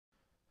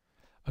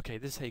Okay,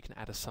 this is how you can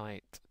add a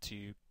site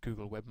to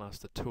Google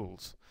Webmaster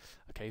Tools.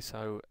 Okay,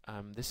 so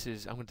I'm going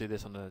to do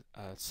this on a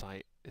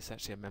site. It's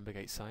actually a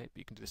MemberGate site, but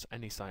you can do this on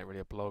any site, really,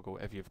 a blog or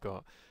whatever you've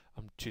got.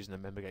 I'm choosing a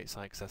MemberGate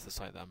site because that's the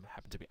site that I'm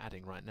happen to be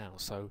adding right now.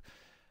 So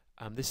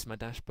this is my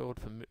dashboard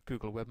for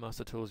Google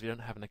Webmaster Tools. If you don't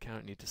have an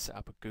account, you need to set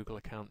up a Google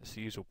account. It's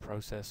the usual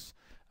process.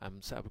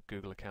 Set up a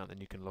Google account, then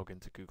you can log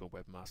into Google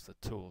Webmaster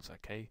Tools.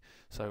 Okay,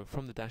 so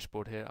from the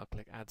dashboard here, I'll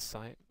click Add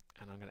Site,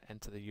 and I'm going to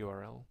enter the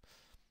URL.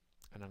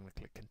 And I'm going to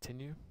click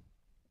Continue.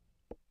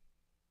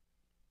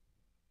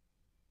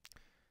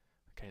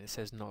 Okay, and it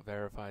says not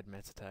verified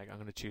meta tag. I'm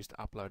going to choose to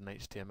upload an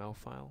HTML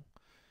file.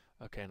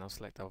 Okay, and I'll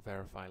select I'll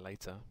verify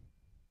later.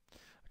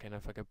 Okay, now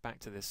if I go back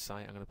to this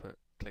site, I'm going to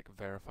click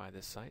Verify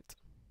this site.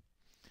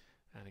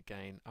 And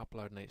again,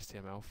 upload an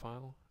HTML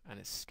file. And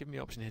it's giving me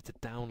the option here to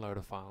download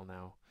a file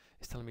now.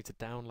 It's telling me to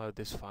download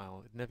this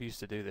file. It never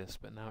used to do this,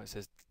 but now it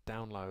says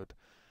download.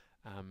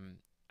 And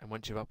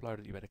once you've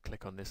uploaded, you better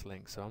click on this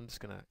link. So I'm just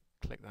going to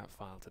click that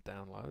file to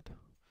download.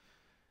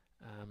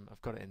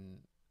 I've got it in.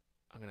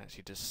 I'm going to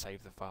actually just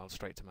save the file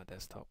straight to my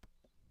desktop.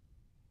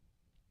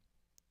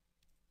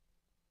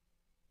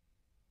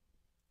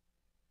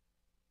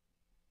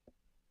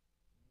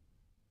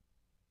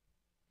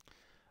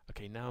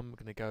 Okay, now I'm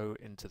going to go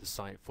into the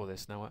site for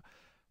this. Now,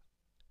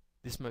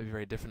 this might be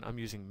very different. I'm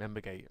using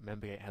MemberGate.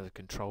 MemberGate has a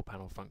control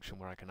panel function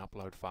where I can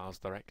upload files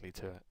directly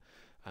to it.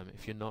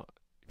 If you don't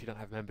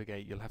have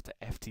MemberGate, you'll have to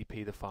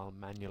FTP the file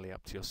manually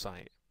up to your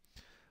site.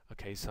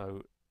 Okay,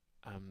 so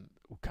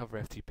we'll cover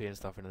FTP and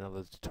stuff in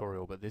another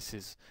tutorial, but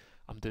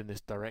I'm doing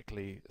this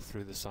directly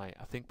through the site.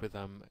 I think with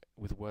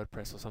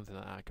WordPress or something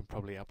like that, I can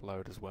probably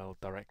upload as well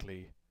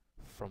directly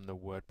from the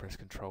WordPress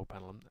control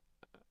panel.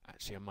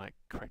 Actually, I might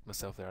correct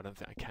myself there. I don't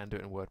think I can do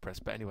it in WordPress,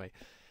 but anyway,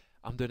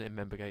 I'm doing it in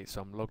MemberGate, so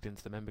I'm logged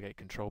into the MemberGate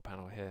control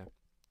panel here,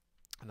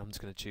 and I'm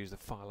just going to choose the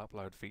file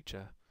upload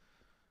feature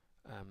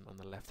on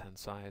the left-hand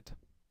side,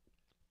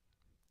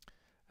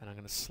 and I'm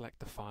going to select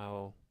the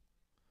file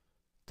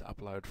to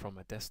upload from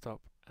my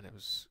desktop, and it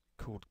was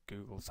called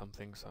Google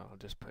something, so I'll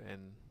just put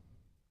in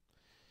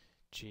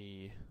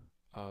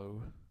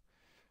GO.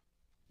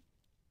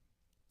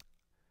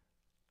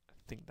 I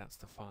think that's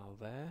the file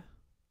there.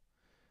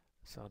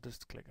 So I'll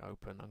just click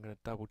open. I'm going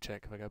to double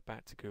check. If I go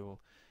back to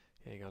Google,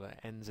 here you go, that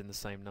ends in the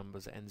same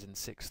numbers, it ends in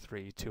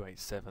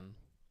 63287.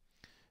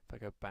 If I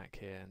go back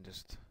here and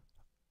just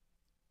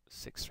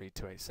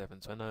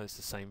 63287, so I know it's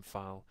the same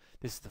file.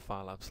 This is the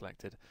file I've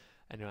selected.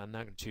 Anyway, I'm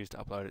now going to choose to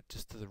upload it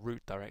just to the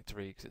root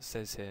directory, because it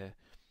says here,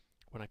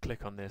 when I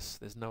click on this,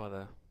 there's no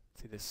other,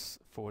 see this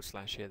 /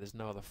 here, there's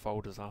no other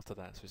folders after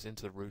that, so it's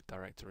into the root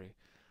directory.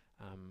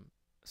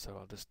 So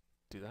I'll just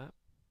do that.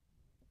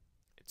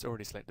 It's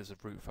already selected as a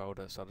root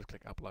folder, so I'll just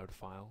click Upload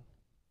File.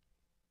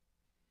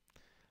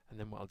 And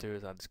then what I'll do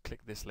is I'll just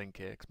click this link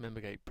here, because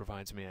MemberGate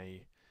provides me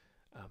a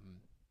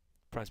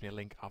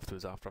link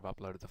afterwards after I've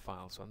uploaded the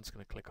file, so I'm just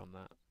going to click on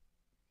that.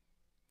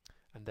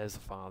 And there's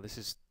the file. This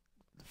is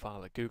the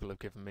file that Google have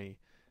given me,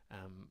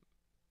 and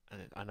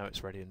I know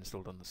it's ready and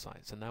installed on the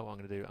site. So now what I'm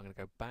going to do, I'm going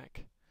to go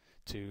back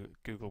to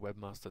Google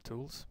Webmaster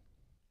Tools,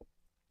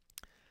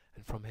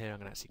 and from here I'm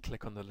going to actually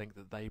click on the link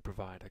that they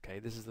provide. Okay,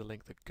 this is the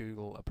link that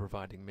Google are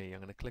providing me. I'm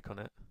going to click on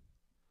it,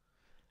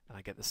 and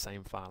I get the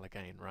same file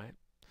again, right?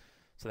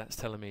 So that's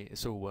telling me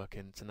it's all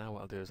working. So now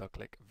what I'll do is I'll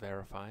click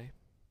Verify.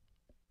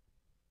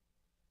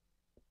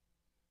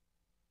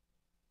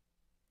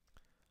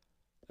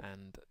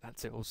 And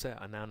that's it all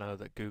set. I now know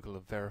that Google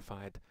have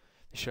verified.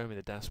 They show me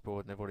the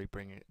dashboard, and they've already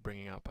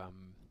bringing up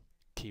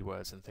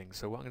keywords and things.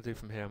 So what I'm going to do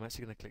from here, I'm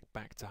actually going to click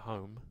back to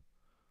home,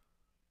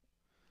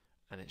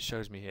 and it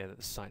shows me here that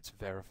the site's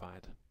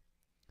verified,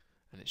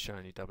 and it's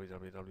showing you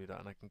www.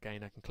 And I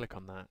can click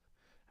on that,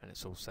 and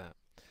it's all set.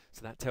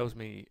 So that tells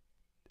me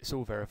it's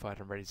all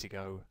verified and ready to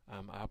go.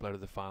 I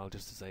uploaded the file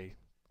just as they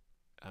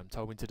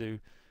told me to do,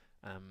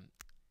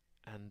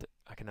 and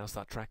I can now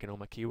start tracking all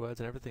my keywords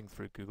and everything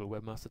through Google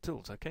Webmaster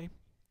Tools. Okay.